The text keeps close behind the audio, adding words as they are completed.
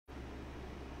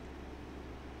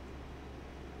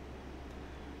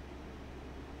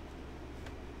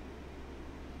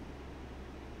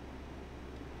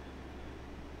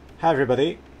Hi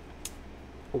everybody,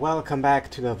 welcome back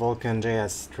to the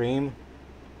Vulkan.js stream.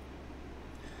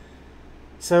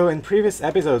 So in previous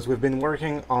episodes we've been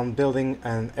working on building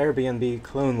an Airbnb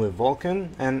clone with Vulkan,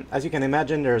 and as you can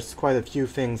imagine there's quite a few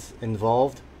things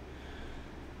involved.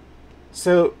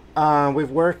 So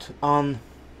we've worked on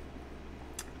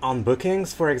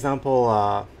bookings, for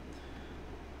example.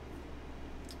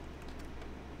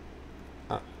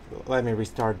 Let me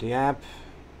restart the app.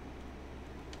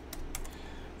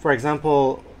 For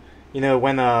example,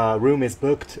 when a room is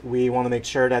booked, we want to make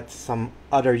sure that some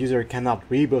other user cannot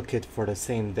rebook it for the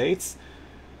same dates.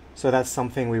 So that's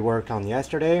something we worked on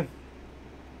yesterday.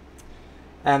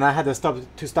 And I had to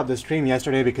stop the stream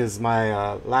yesterday because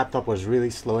my laptop was really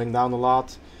slowing down a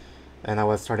lot, and I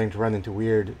was starting to run into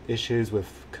weird issues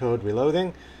with code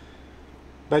reloading.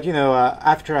 But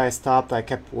after I stopped, I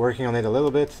kept working on it a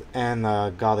little bit and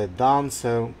got it done.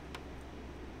 So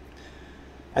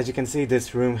as you can see,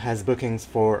 this room has bookings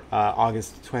for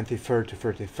August 23rd to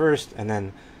 31st, and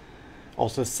then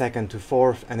also 2nd to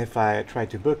 4th. And if I try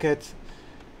to book it,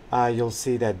 you'll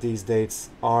see that these dates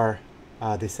are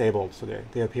disabled, so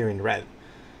they appear in red.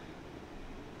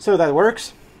 So that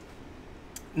works.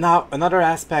 Now, another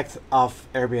aspect of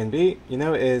Airbnb,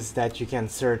 is that you can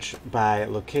search by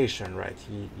location, right?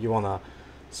 You want to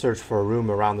search for a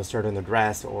room around a certain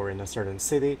address or in a certain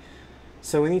city.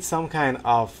 So we need some kind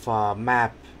of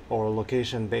map or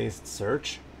location-based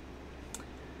search.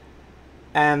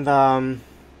 And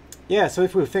yeah, so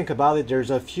if we think about it,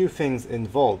 there's a few things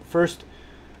involved. First,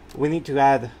 we need to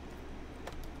add,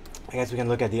 I guess we can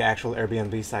look at the actual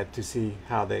Airbnb site to see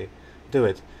how they do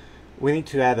it. We need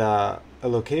to add a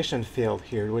location field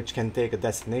here, which can take a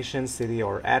destination, city,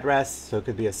 or address. So it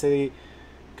could be a city,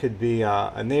 could be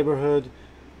a neighborhood,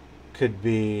 could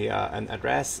be an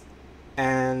address.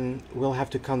 And we'll have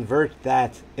to convert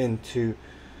that into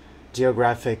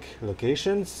geographic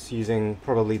locations using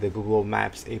probably the Google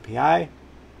Maps API.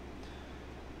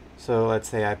 So let's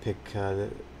say I pick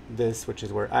this, which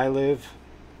is where I live.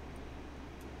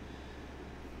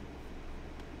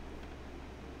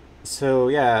 So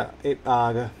yeah,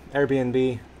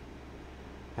 Airbnb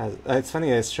has, it's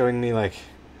funny, it's showing me like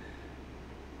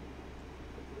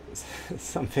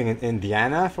something in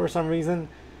Indiana for some reason.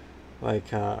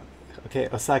 Like, okay,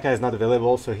 Osaka is not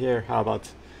available, so here, how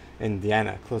about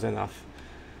Indiana? Close enough.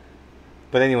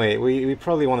 But anyway, we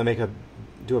probably want to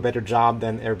do a better job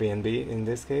than Airbnb in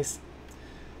this case.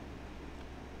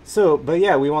 So, but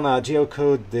yeah, we want to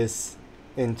geocode this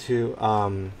into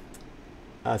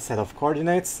a set of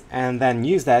coordinates and then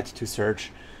use that to search.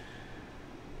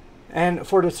 And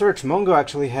for the search, Mongo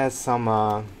actually has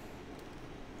some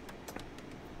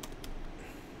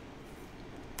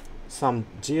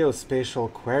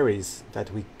geospatial queries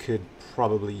that we could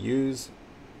probably use.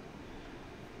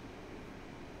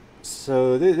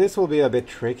 So this will be a bit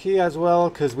tricky as well,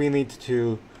 because we need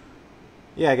to,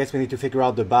 I guess we need to figure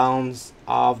out the bounds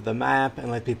of the map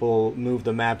and let people move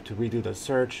the map to redo the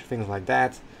search, things like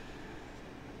that.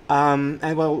 And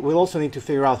well, we'll also need to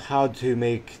figure out how to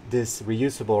make this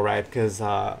reusable, right? Because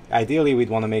ideally we'd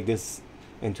want to make this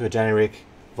into a generic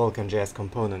Vulkan.js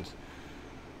component.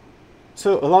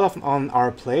 So a lot on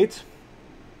our plate.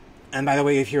 And by the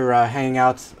way, if you're hanging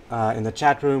out in the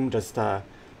chat room, just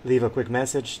leave a quick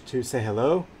message to say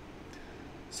hello,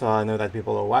 so I know that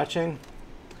people are watching.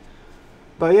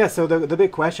 But yeah, so the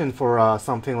big question for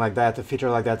something like that, a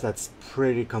feature like that that's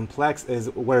pretty complex,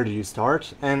 is where do you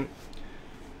start? And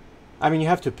I mean, you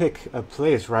have to pick a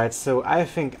place, right? So I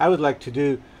think I would like to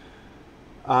do,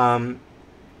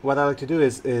 what I like to do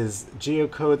is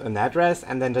geocode an address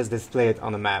and then just display it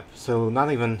on a map. So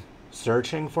not even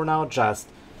searching for now, just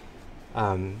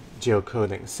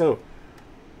geocoding. So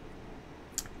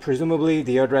presumably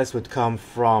the address would come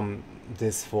from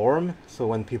this form. So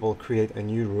when people create a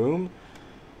new room.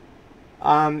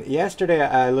 Yesterday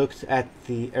I looked at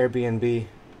the Airbnb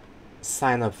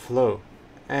sign-up flow,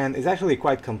 and it's actually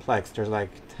quite complex. There's like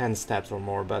 10 steps or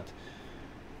more, but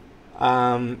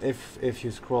if you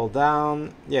scroll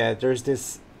down, yeah, there's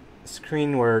this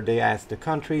screen where they ask the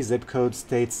country, zip code,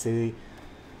 state, city,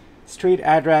 street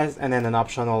address, and then an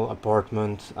optional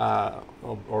apartment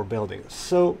or building.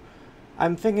 So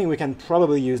I'm thinking we can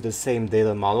probably use the same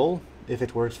data model if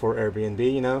it works for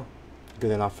Airbnb,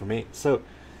 good enough for me. So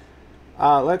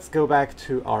let's go back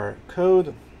to our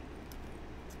code,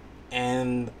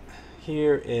 and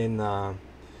here in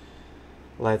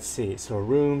let's see, so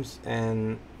rooms,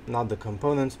 and not the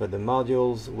components but the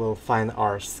modules, we'll find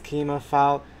our schema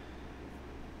file.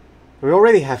 We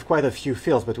already have quite a few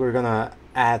fields, but we're gonna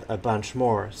add a bunch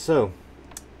more. So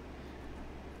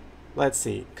let's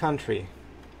see, country,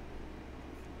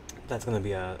 That's gonna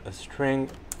be a string.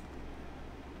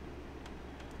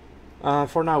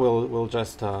 For now, we'll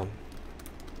just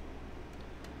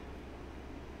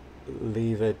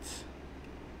leave it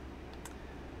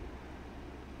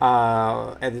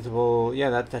editable. Yeah,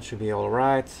 that should be all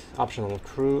right. Optional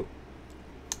true.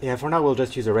 Yeah, for now we'll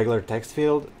just use a regular text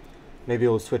field. Maybe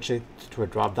we'll switch it to a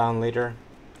drop down later.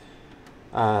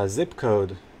 Zip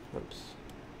code. Oops.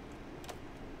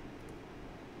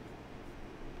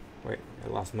 Wait, I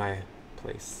lost my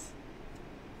place.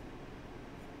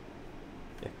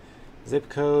 Yeah, zip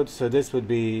code. So this would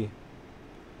be.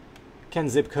 Can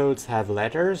zip codes have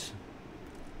letters?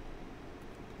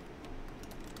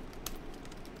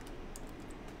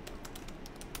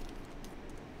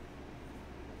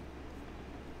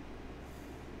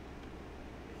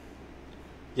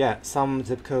 Yeah, some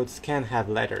zip codes can have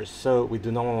letters, so we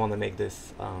do not want to make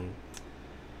this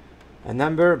a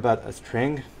number, but a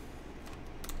string.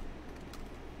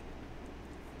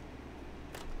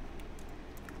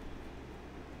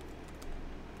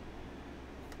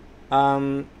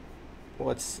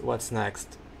 What's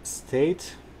next?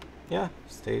 State. Yeah,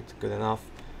 state, good enough.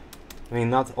 I mean,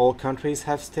 not all countries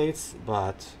have states,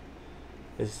 but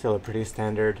it's still a pretty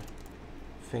standard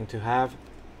thing to have.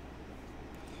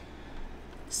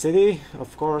 City,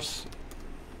 of course.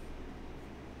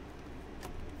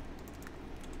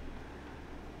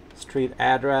 Street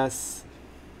address.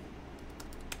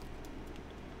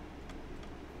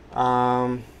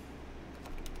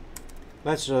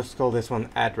 Let's just call this one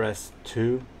address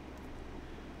 2.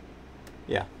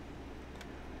 Yeah.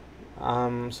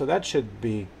 So that should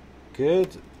be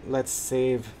good. Let's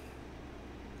save.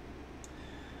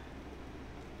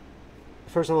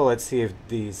 First of all, let's see if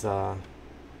these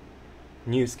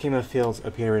new schema fields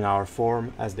appear in our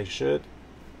form as they should.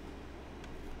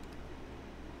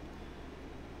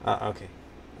 Okay.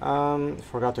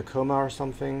 Forgot a comma or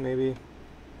something, maybe.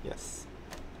 Yes.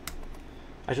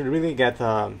 I should really get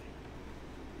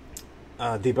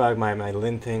debug my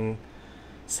linting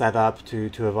set up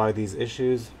to avoid these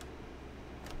issues.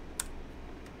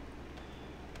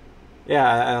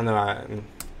 Yeah, I don't know.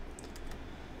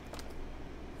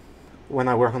 When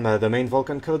I work on the main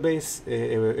Vulkan codebase,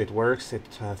 it works. It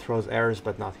throws errors,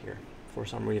 but not here for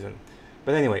some reason.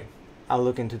 But anyway, I'll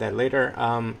look into that later.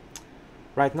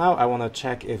 Right now, I want to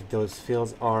check if those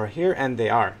fields are here, and they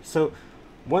are. So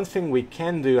one thing we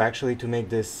can do actually to make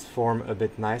this form a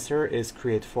bit nicer is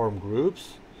create form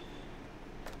groups.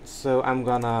 So I'm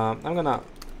gonna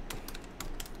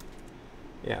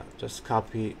yeah, just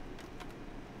copy.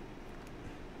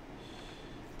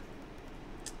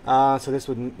 So this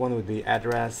one would be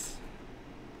address.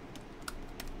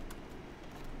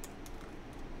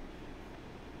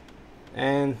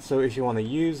 And so if you want to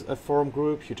use a form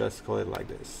group, you just call it like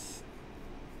this.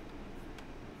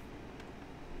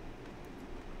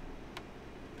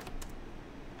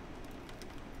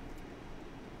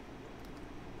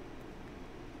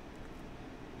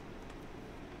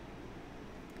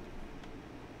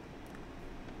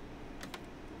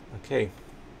 Okay.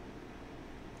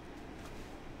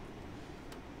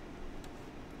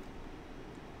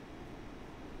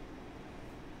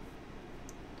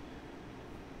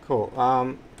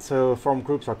 Cool. So form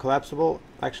groups are collapsible.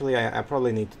 Actually, I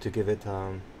probably need to give it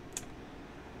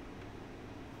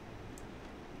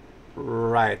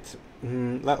right.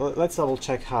 Let's double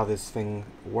check how this thing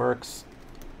works.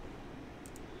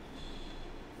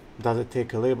 Does it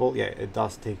take a label? Yeah, it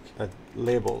does take a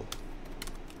label.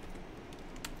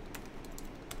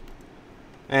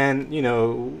 And you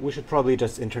know, we should probably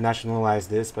just internationalize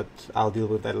this, but I'll deal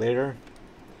with that later.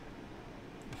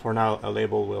 For now, a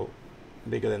label will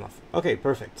be good enough. Okay,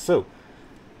 perfect. So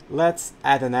let's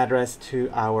add an address to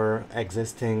our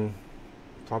existing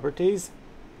properties.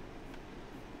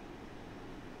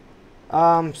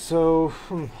 I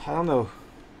don't know.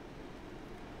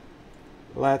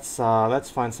 Let's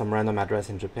find some random address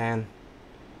in Japan.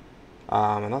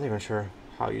 I'm not even sure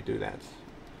how you do that.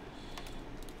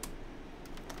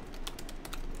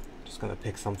 Just gonna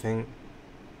pick something.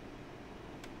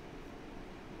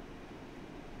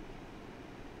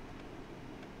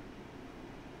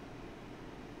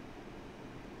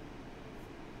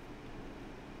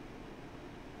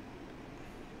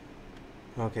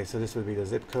 Okay, so this would be the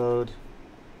zip code.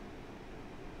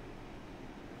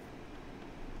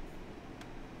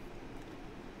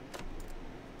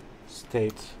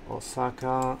 State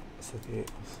Osaka, city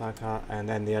Osaka, and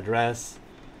then the address.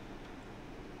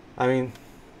 I mean,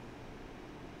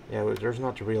 yeah, well, there's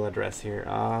not a real address here.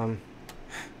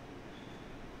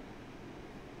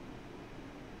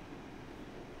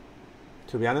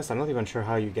 To be honest, I'm not even sure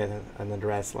how you get an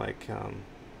address like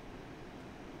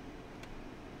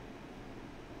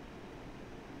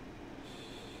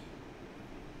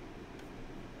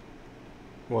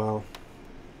Well,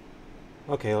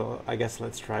 okay, well, I guess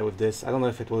let's try with this. I don't know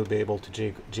if it will be able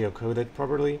to geocode it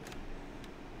properly.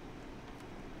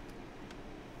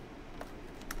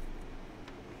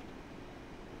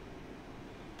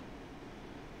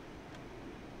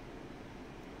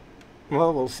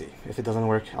 Well, we'll see. If it doesn't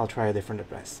work, I'll try a different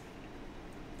address.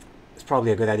 It's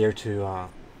probably a good idea to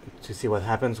see what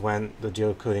happens when the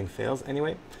geocoding fails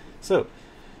anyway. So,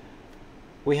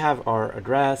 we have our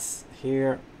address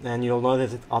here, and you'll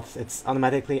notice it's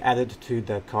automatically added to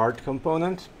the card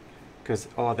component, because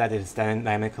all of that is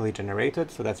dynamically generated,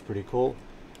 so that's pretty cool.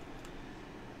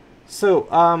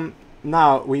 So,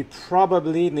 now we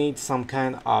probably need some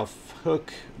kind of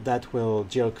hook that will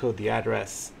geocode the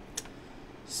address.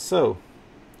 So,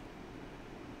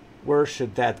 where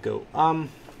should that go?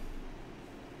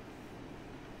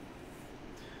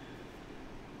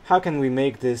 How can we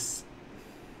make this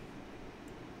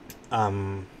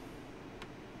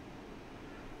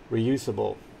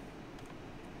reusable?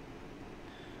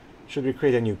 Should we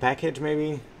create a new package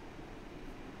maybe?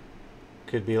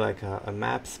 Could be like a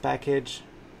maps package.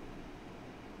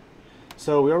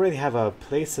 So we already have a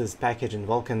places package in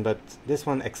Vulkan, but this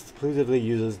one exclusively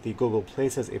uses the Google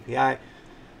Places API.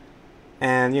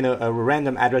 And you know, a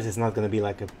random address is not going to be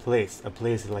like a place. A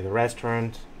place is like a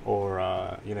restaurant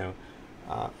or you know,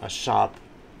 a shop.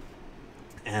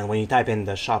 And when you type in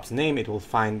the shop's name, it will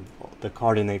find the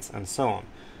coordinates and so on.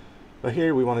 But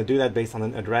here we want to do that based on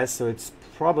an address, so it's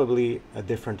probably a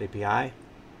different API.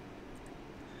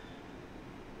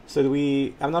 So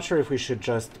I'm not sure if we should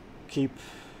just keep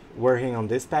working on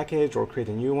this package or create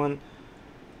a new one.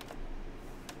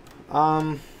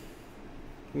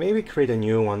 Maybe create a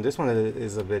new one. This one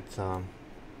is a bit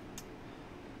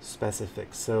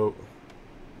specific. So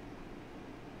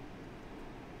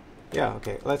yeah,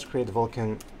 okay, let's create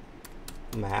Vulkan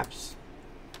maps.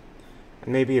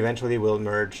 And maybe eventually we'll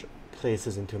merge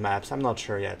places into maps. I'm not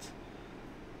sure yet.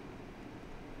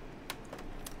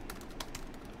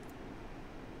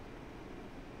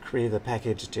 Create a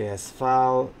package.js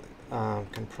file.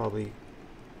 Can probably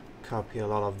copy a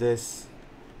lot of this.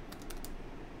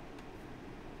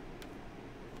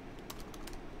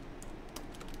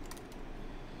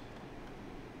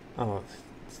 Oh, it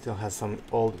still has some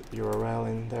old URL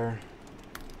in there.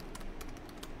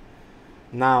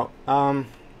 Now,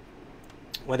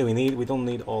 what do we need? We don't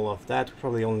need all of that. We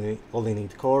probably only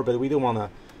need core, but we do want to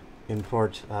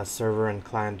import server and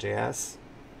client.js,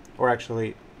 or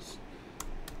actually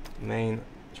main,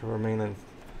 server main and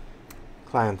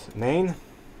client main.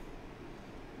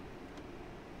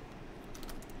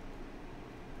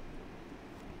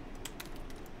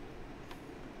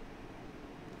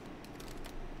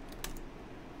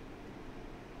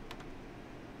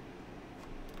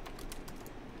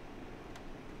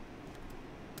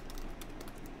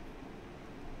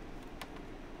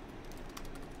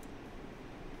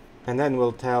 And then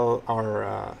we'll tell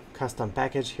our custom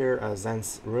package here,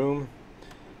 Zen's room,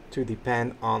 to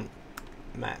depend on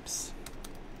maps.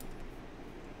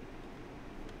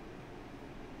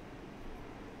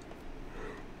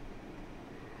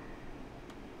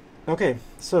 Okay,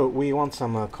 so we want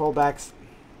some callbacks,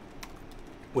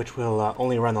 which will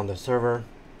only run on the server.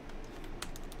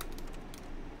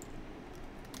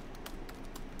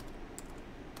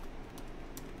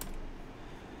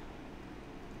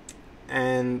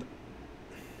 And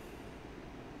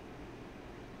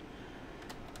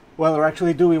well, or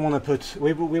actually, do we want to put?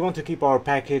 We want to keep our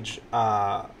package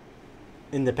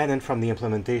independent from the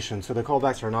implementation. So the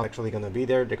callbacks are not actually going to be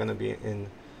there. They're going to be in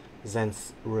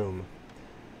Zen's room.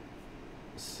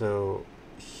 So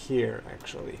here,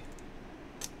 actually,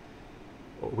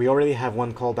 we already have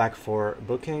one callback for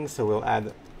booking, so we'll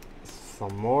add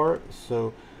some more.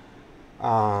 So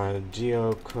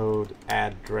geocode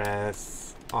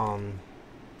address on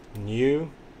new,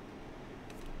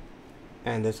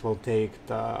 and this will take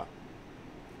the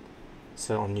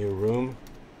on new room.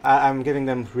 I'm giving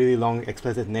them really long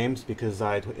explicit names because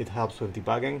it helps with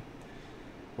debugging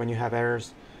when you have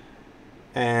errors.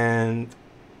 And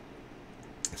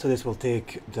so this will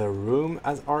take the room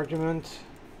as argument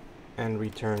and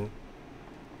return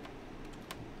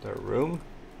the room.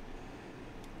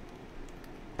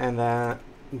 And then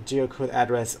geocode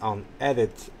address on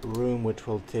edit room, which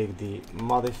will take the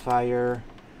modifier.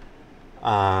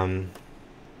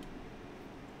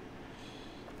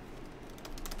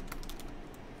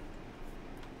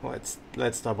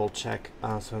 Let's double check.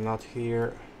 So not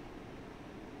here.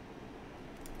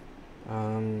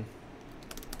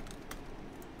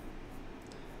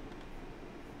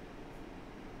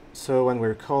 So when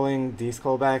we're calling these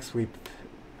callbacks, we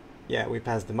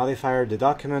pass the modifier, the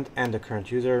document, and the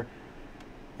current user.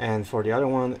 And for the other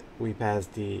one, we pass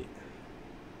the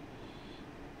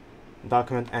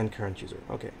document and current user.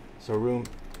 Okay, so room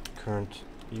current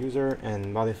user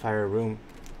and modifier room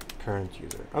current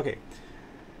user. Okay,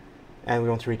 and we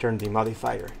want to return the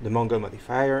modifier, the Mongo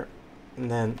modifier, and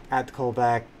then add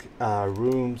callback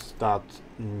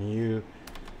rooms.new.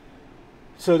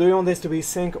 So do you want this to be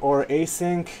sync or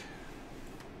async?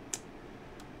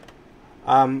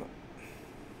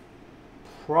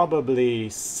 Probably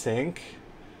sync,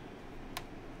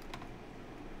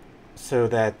 so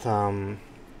that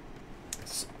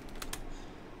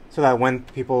when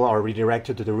people are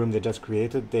redirected to the room they just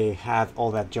created, they have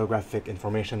all that geographic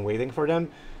information waiting for them.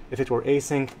 If it were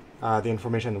async, the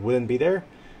information wouldn't be there,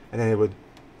 and then it would,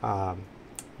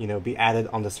 be added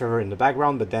on the server in the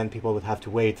background. But then people would have to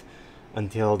wait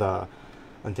until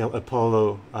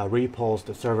Apollo repolls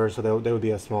the server. So there would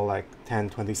be a small, like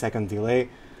 10-20 second delay,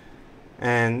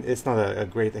 and it's not a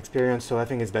great experience. So I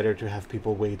think it's better to have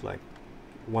people wait like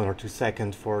 1 or 2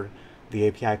 seconds for the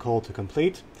API call to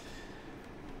complete.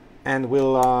 And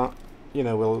we'll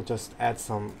just add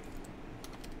some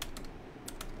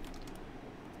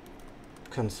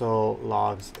console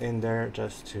logs in there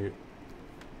just to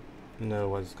know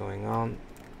what's going on.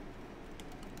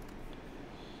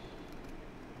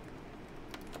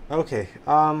 Okay,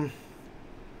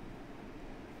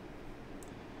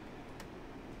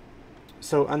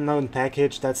 so unknown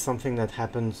package, that's something that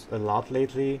happens a lot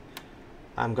lately.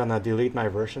 I'm gonna delete my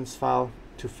versions file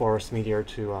to force Meteor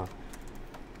to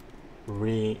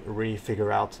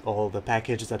re-figure out all the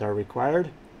packages that are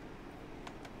required.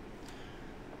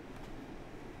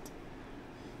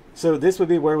 So this would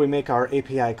be where we make our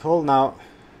API call. Now,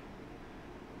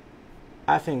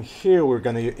 I think here we're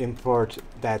going to import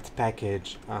that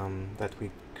package that we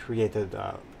created,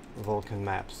 Vulkan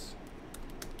Maps.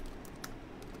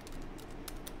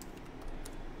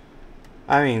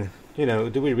 I mean,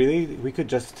 do we really? We could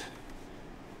just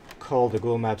call the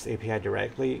Google Maps API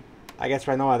directly. I guess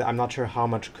right now I'm not sure how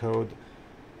much code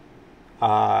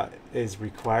is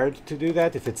required to do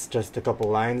that. If it's just a couple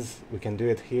lines, we can do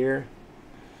it here.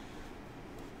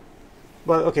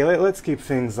 But okay, let's keep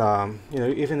things,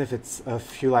 even if it's a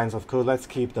few lines of code, let's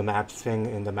keep the maps thing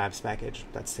in the maps package.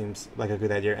 That seems like a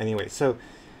good idea anyway. So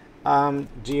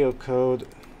geocode,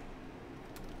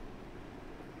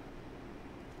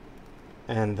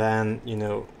 and then,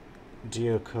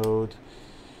 geocode.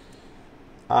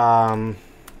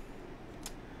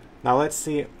 Now let's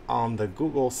see on the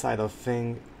Google side of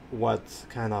thing what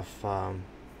kind of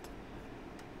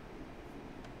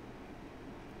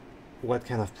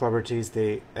properties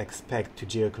they expect to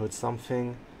geocode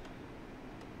something.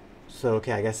 So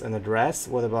okay, I guess an address.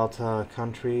 What about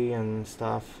country and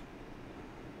stuff?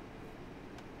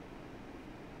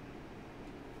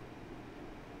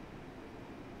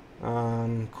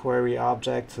 Query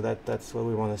object. So that's what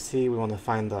we want to see. We want to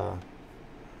find the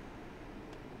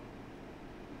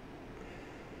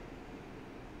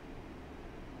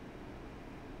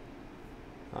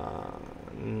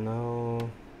no.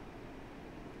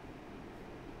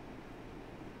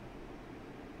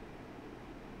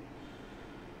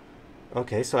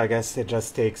 Okay, so I guess it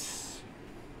just takes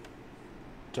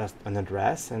just an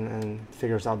address and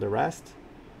figures out the rest.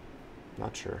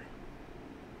 Not sure.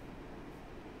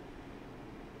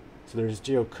 So there's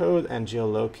geocode and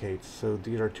geolocate. So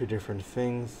these are two different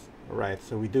things. Right,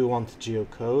 so we do want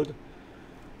geocode.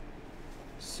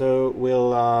 So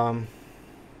we'll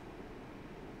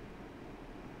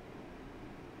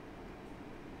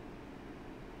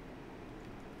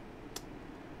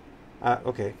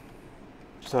okay.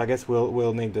 So I guess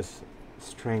we'll make this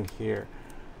string here.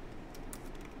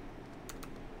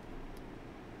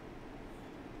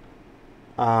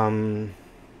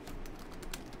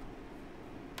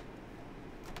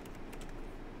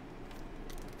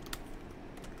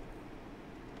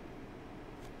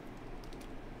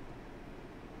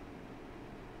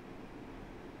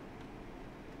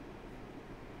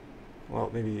 Well,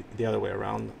 maybe the other way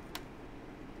around.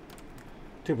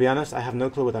 To be honest, I have no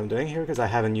clue what I'm doing here because I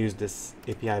haven't used this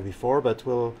API before, but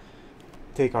we'll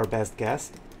take our best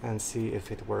guess and see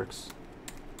if it works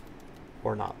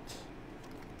or not.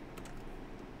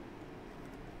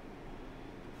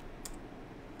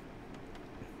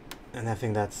 And I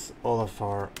think that's all of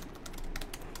our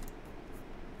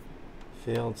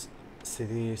fields.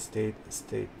 City, state,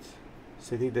 state.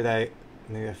 City,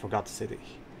 maybe I forgot the city.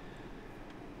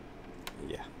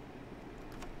 Yeah.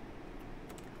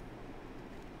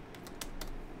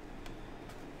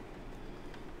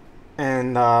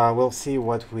 And we'll see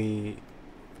what we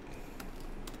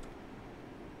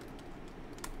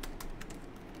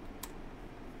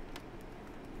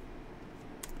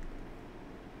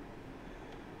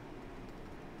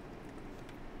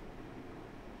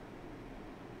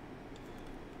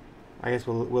I guess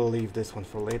we'll leave this one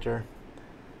for later.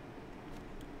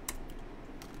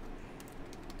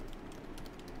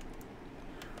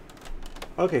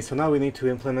 Okay, so now we need to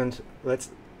implement.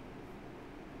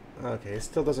 Okay, it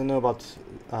still doesn't know about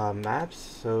maps,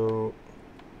 so.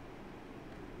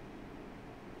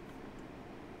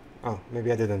 Oh,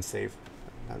 maybe I didn't save.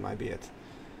 That might be it.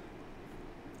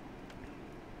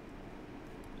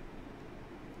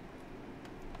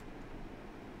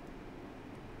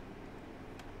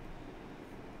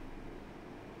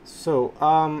 So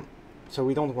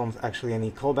we don't want actually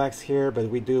any callbacks here, but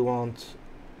we do want.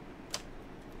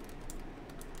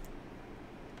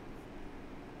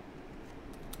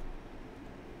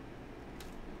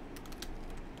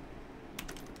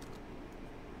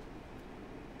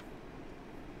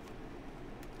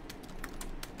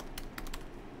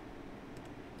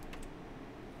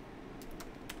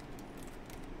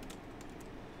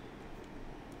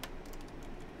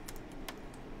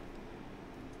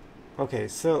 Okay,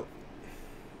 so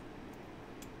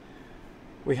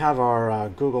we have our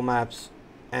Google Maps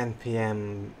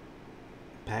npm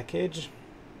package,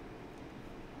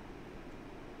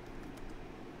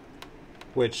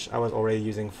 which I was already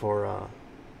using for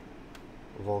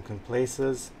Vulkan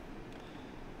places.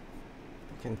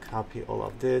 We can copy all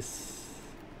of this.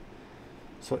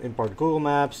 So import Google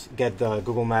Maps, get the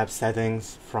Google Maps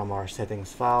settings from our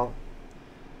settings file.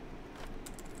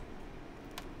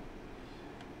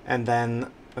 And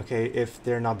then, okay, if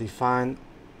they're not defined,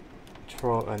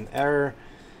 throw an error.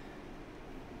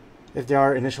 If they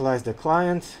are, initialize the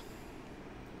client.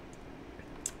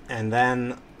 And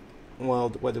then, well,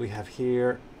 what do we have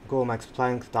here? Google Maps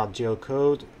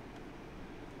plank.geocode.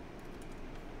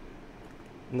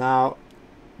 Now,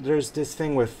 there's this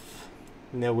thing with,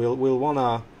 you know, we'll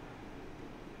wanna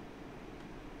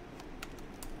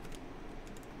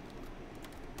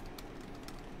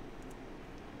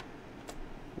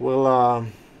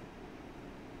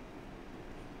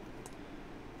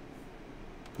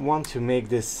want to make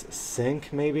this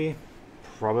sync, maybe,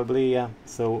 probably, yeah.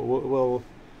 So we'll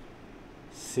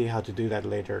see how to do that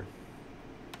later.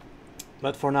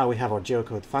 But for now, we have our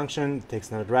geocode function. It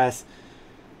takes an address.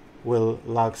 We'll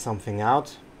log something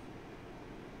out.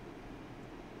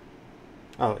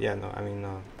 Oh yeah, no, I mean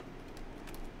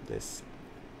this.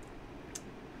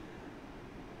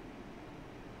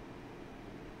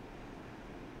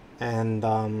 And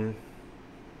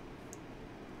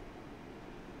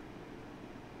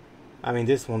I mean,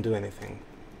 this won't do anything,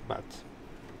 but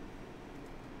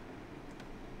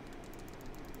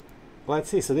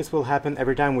let's see. So this will happen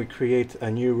every time we create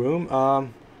a new room.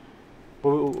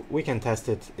 But we can test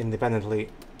it independently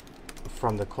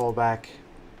from the callback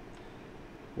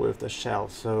with the shell.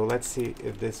 So let's see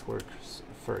if this works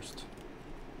first.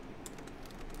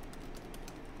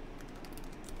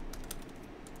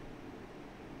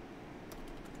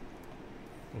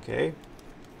 Okay.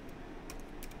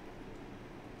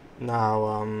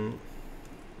 Now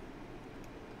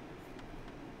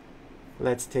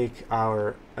let's take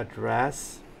our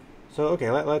address. So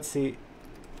okay, let's see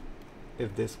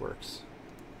if this works.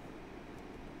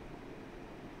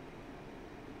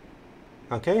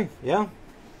 Okay, yeah,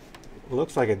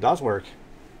 looks like it does work,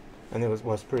 and it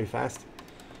was pretty fast.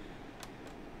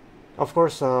 Of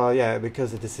course, yeah,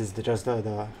 because this is just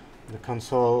the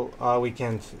console, we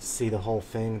can't see the whole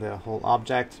thing, the whole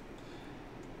object,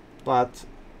 but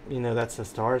you know, that's a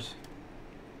start.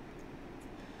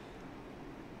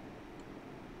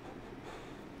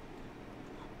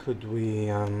 Could we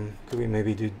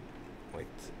maybe do, wait.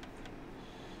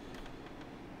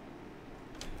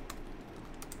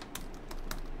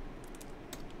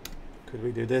 Could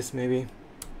we do this maybe?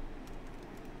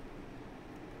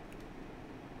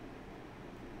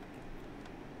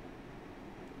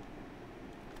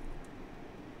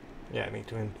 Yeah, I need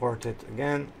to import it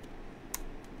again.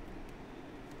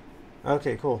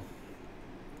 Okay, cool.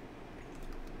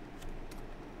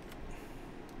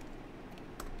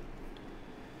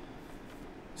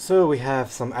 So we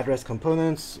have some address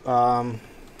components.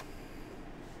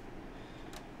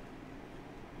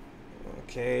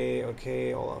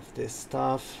 Okay, all of this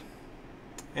stuff.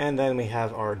 And then we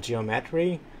have our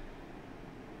geometry.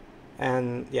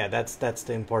 And yeah, that's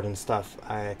the important stuff,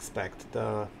 I expect.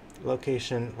 The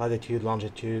location, latitude,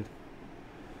 longitude.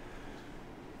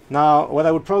 Now, what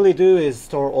I would probably do is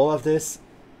store all of this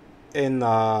in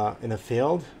a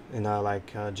field, in a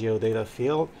geodata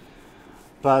field,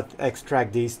 but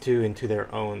extract these two into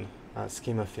their own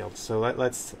schema fields. So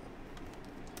let's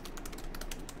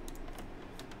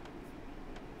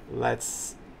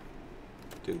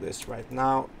do this right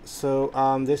now. So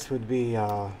this would be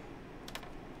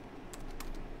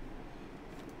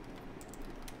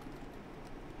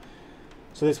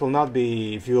So this will not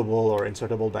be viewable or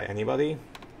insertable by anybody.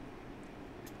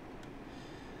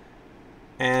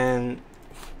 And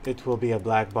it will be a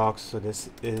black box, so this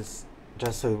is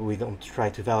just so we don't try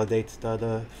to validate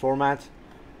the format.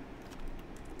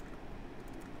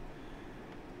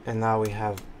 And now we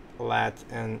have lat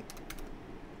and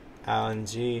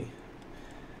lng.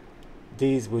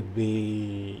 These would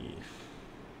be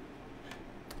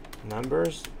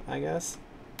numbers, I guess.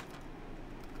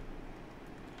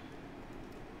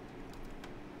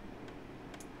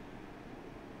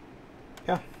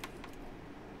 Yeah.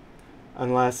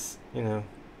 Unless, you know,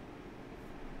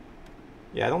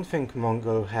 yeah, I don't think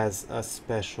Mongo has a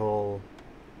special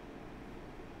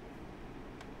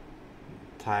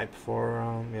type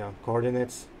for yeah,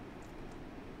 coordinates.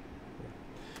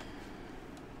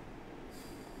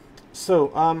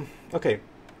 So okay,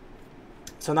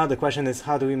 so now the question is,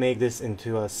 how do we make this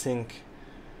into a sync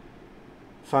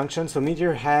function? So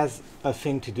Meteor has a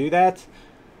thing to do that.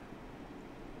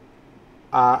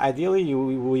 Ideally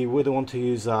we would want to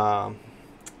use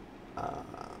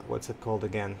what's it called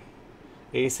again,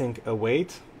 async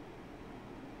await,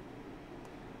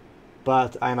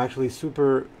 but I'm actually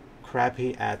super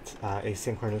crappy at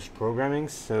asynchronous programming,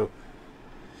 so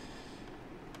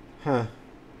not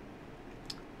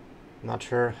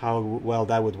sure how well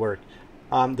that would work.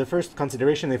 The first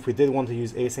consideration, if we did want to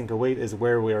use async await, is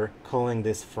where we're calling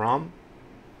this from.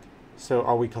 So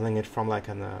are we calling it from like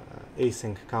an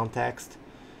async context?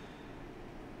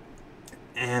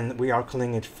 And we are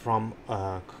calling it from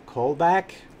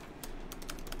callback.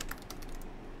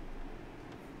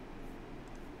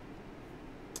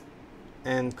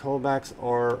 And callbacks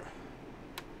are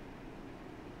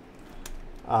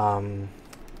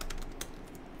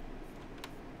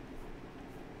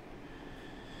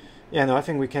yeah, no, I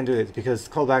think we can do it because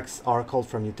callbacks are called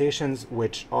from mutations,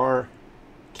 which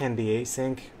can be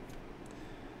async.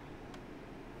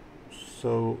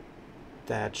 So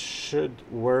that should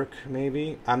work,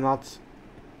 maybe. I'm not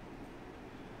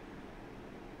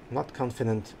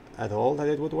confident at all that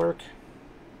it would work.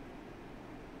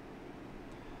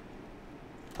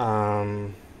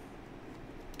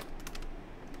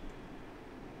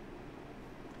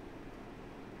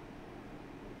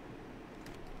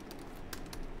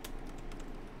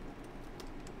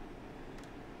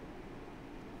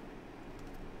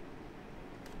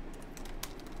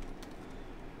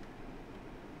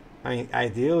 I mean,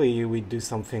 ideally we do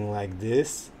something like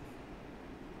this,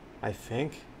 I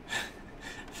think.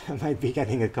 I might be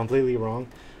getting it completely wrong.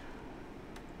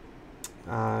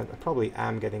 I probably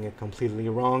am getting it completely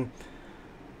wrong.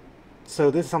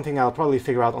 So this is something I'll probably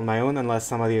figure out on my own, unless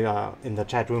somebody in the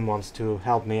chat room wants to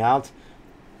help me out.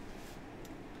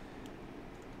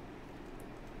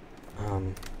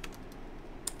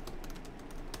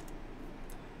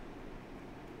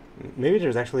 Maybe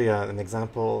there's actually an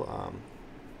example.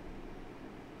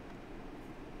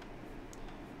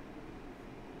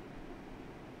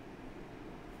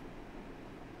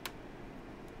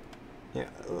 Yeah,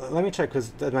 let me check, because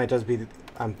that might just be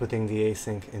I'm putting the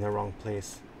async in the wrong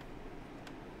place.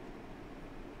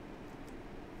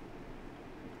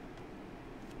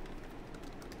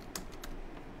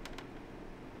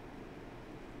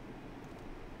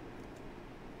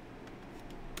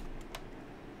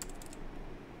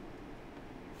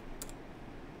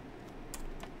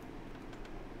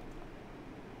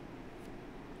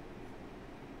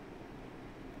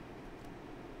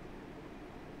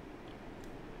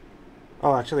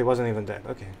 Oh, actually, it wasn't even that.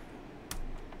 Okay.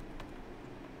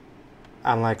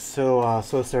 I'm like so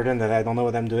certain that I don't know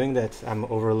what I'm doing that I'm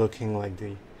overlooking like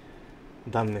the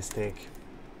dumb mistake.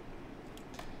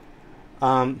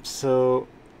 So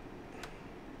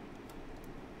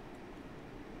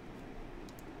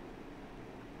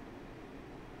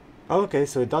okay,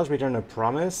 so it does return a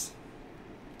promise,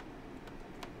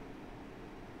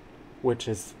 which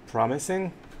is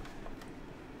promising,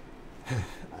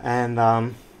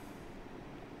 and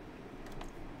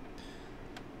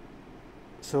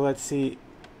so let's see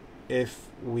if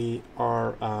we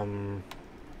are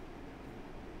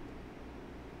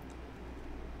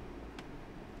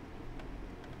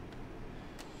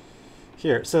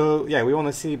here. So yeah, we want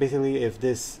to see basically if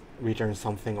this returns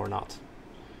something or not.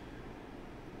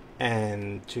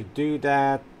 And to do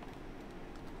that,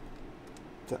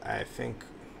 I think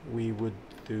we would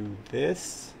do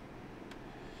this.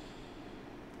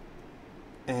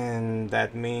 And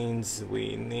that means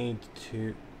we need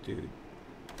to do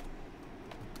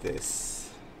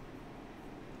this,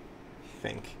 I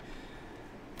think.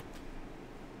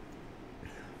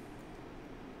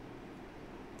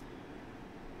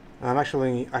 I'm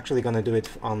actually gonna do it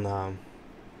on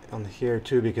on here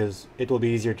too, because it will be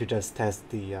easier to just test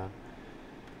the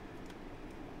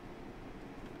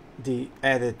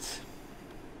edit.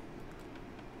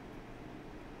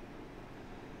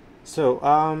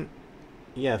 So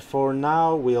yeah, for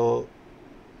now we'll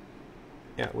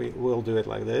do it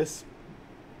like this.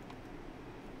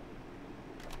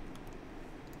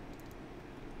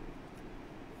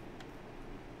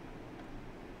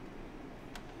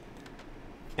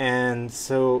 And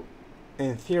so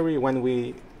in theory, when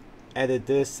we edit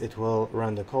this, it will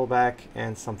run the callback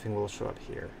and something will show up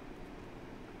here.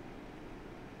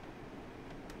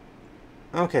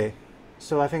 Okay,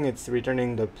 so I think it's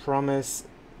returning the promise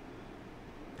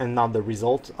and not the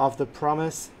result of the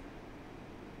promise.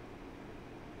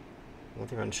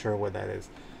 Not even sure what that is.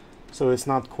 So it's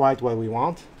not quite what we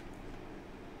want.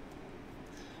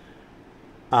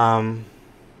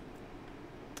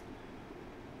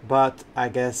 But I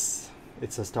guess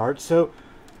it's a start. So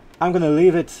I'm gonna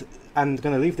leave it. I'm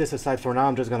gonna leave this aside for now.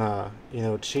 I'm just gonna,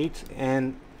 cheat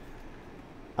and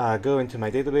go into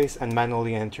my database and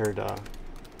manually enter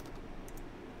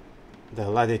the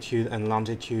latitude and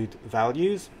longitude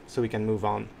values, so we can move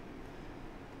on.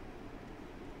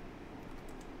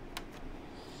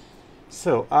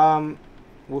 So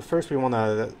well, first we want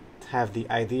to have the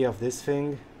ID of this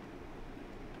thing.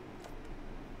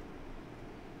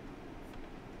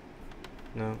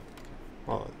 No,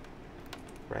 well,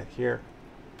 right here,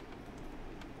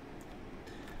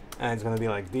 and it's going to be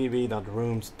like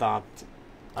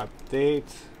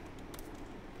db.rooms.update,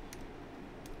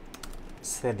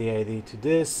 set the ID to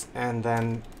this, and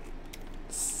then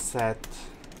set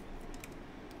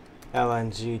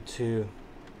lng to,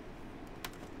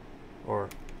 or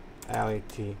lat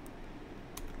to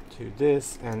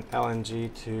this, and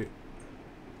lng to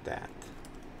that.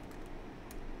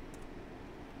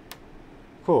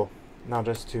 Cool. Now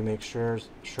just to make sure.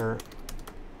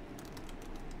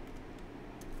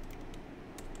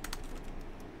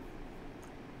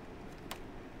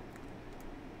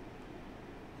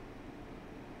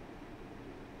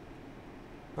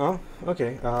 Oh,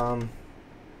 okay.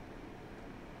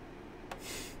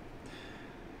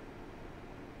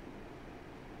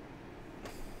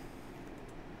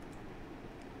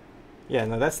 Yeah,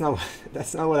 no, that's not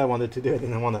what I wanted to do. I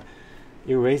didn't want to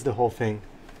erase the whole thing.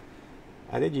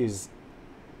 I did use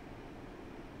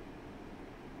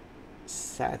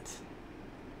set.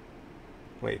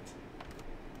 Wait.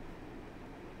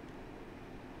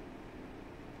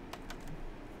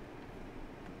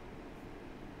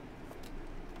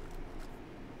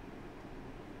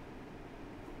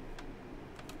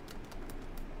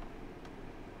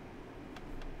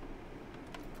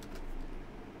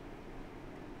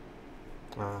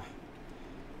 Okay.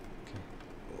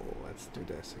 Let's do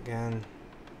this again.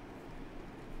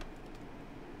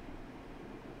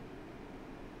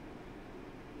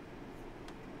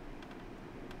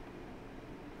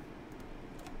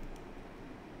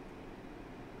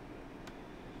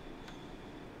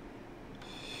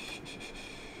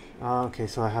 Okay,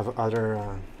 so I have other.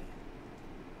 Okay,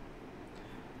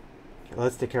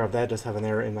 let's take care of that. Just have an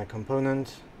error in my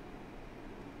component.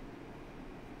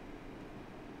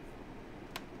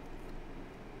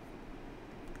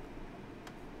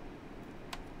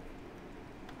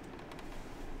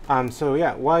 So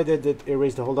yeah, why did it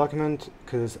erase the whole document?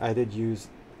 Because I did use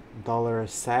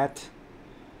 $sat.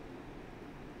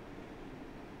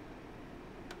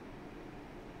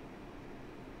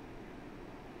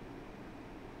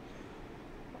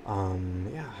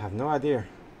 Yeah, I have no idea.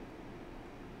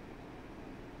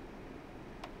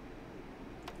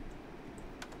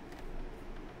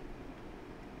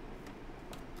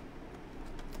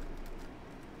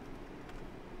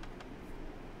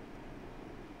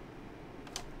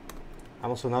 I'm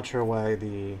also not sure why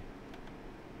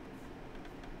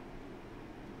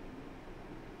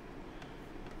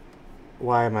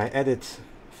my edit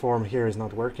form here is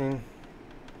not working.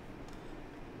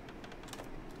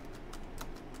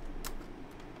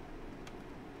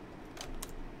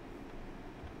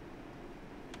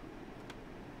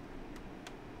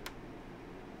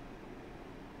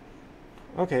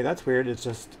 Okay, that's weird. It's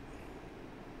just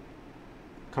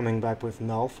coming back with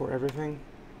null for everything.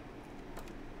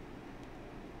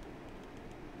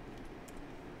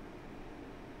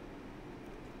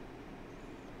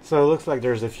 So it looks like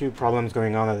there's a few problems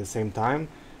going on at the same time.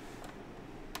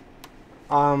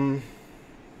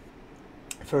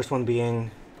 First one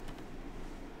being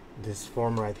this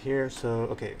form right here. So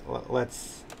okay,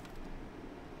 let's.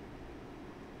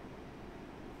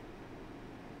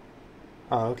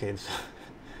 Oh, okay. So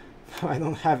I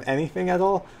don't have anything at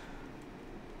all.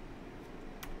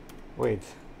 Wait.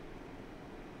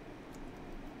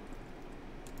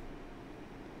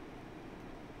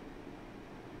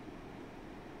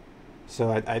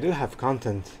 So I do have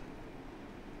content,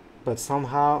 but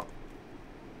somehow,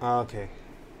 okay.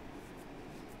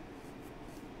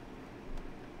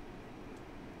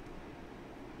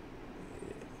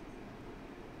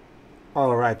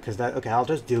 All right, because that, okay, I'll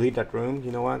just delete that room,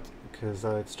 you know what? Because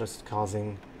it's just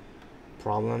causing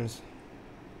problems.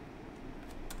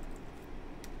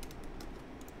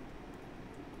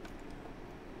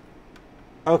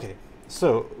 Okay,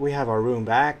 so we have our room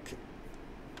back.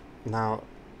 Now,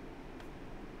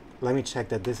 let me check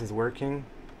that this is working.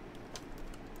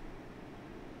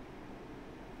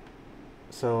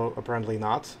 So apparently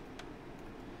not.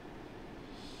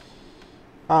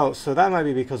 Oh, so that might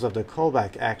be because of the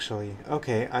callback, actually.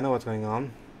 Okay, I know what's going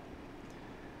on.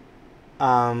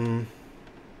 I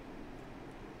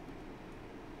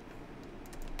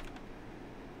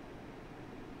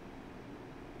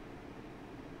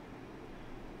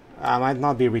might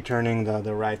not be returning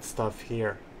the right stuff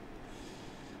here.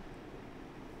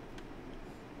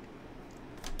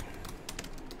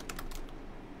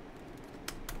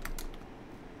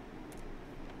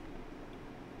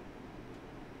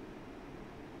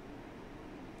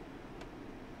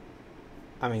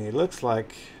 I mean, it looks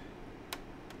like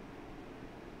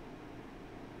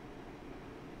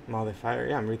modifier.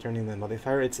 Yeah, I'm returning the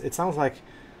modifier. It sounds like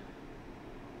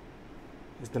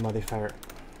it's the modifier.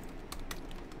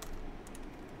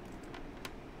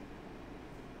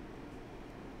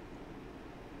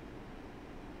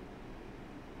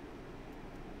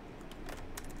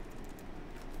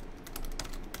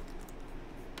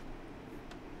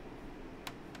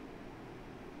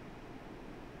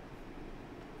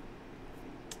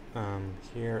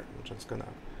 Here, I'm just gonna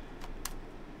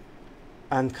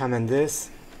uncomment this.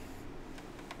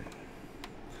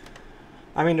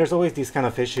 I mean, there's always these kind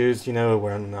of issues, you know,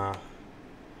 when,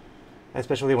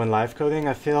 especially when live coding,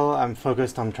 I feel I'm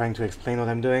focused on trying to explain what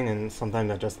I'm doing, and sometimes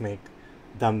I just make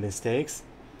dumb mistakes.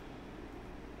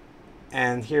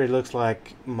 And here it looks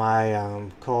like my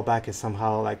callback is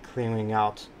somehow like clearing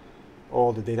out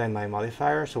all the data in my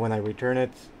modifier, so when I return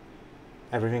it,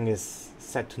 everything is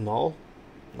set to null.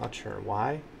 Not sure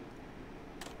why.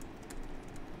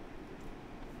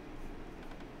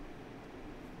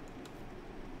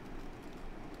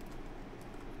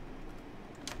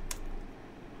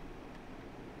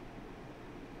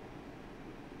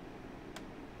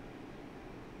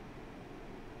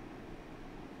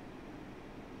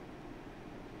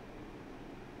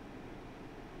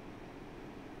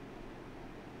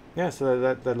 Yeah, so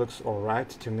that looks all right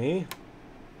to me.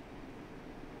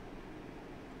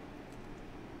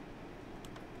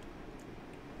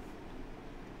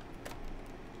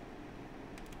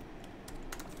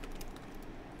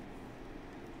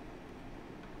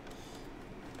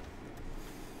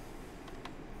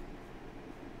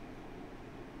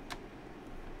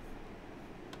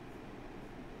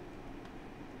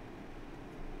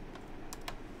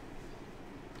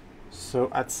 So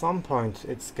at some point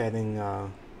it's getting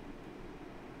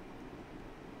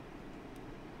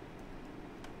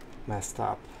messed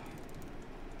up.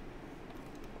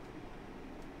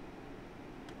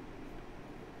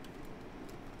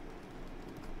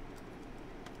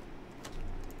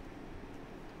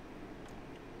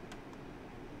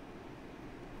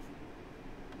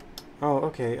 Oh,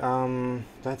 okay.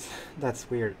 That's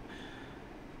weird.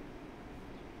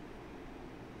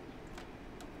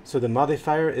 So the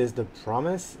modifier is the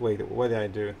promise? Wait, what did I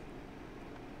do?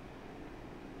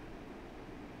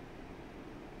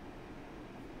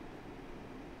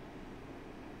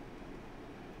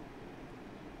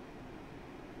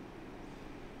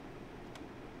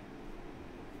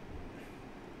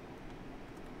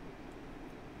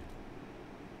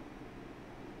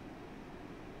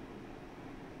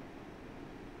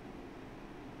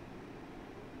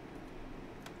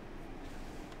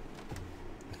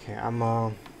 Okay,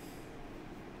 I'm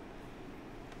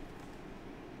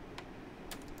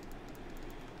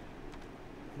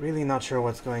really not sure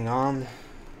what's going on.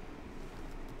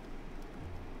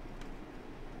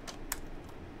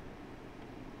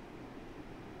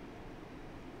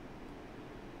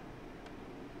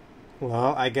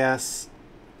 Well, I guess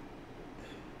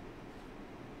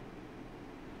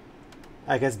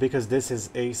because this is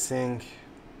async.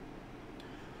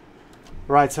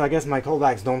 Right, so I guess my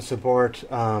callbacks don't support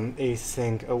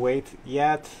async await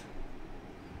yet.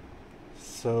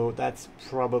 So that's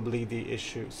probably the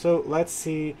issue. So let's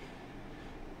see.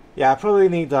 Yeah, I probably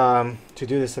need to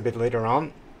do this a bit later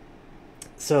on.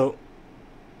 So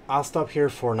I'll stop here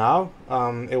for now.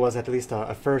 It was at least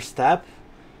a first step.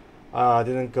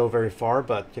 Didn't go very far,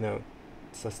 but you know,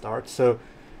 it's a start. So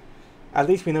at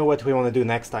least we know what we want to do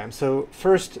next time. So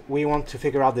first, we want to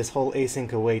figure out this whole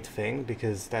async await thing,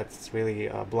 because that's really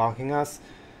blocking us.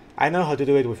 I know how to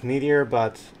do it with Meteor,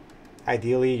 but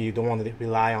ideally you don't want to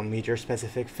rely on Meteor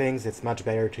specific things. It's much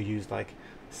better to use like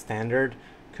standard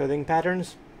coding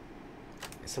patterns.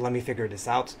 So let me figure this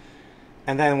out.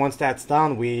 And then once that's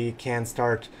done, we can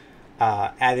start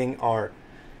adding our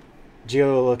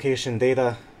geolocation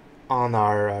data on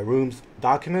our rooms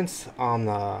documents,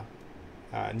 on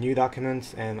new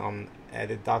documents, and on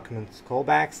edit documents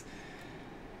callbacks.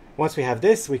 Once we have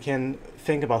this, we can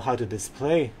think about how to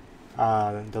display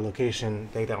the location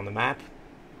data on the map.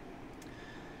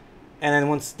 And then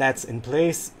once that's in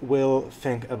place, we'll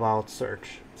think about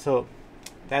search. So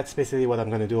that's basically what I'm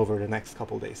going to do over the next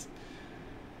couple days.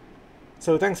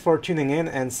 So thanks for tuning in,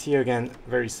 and see you again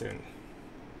very soon.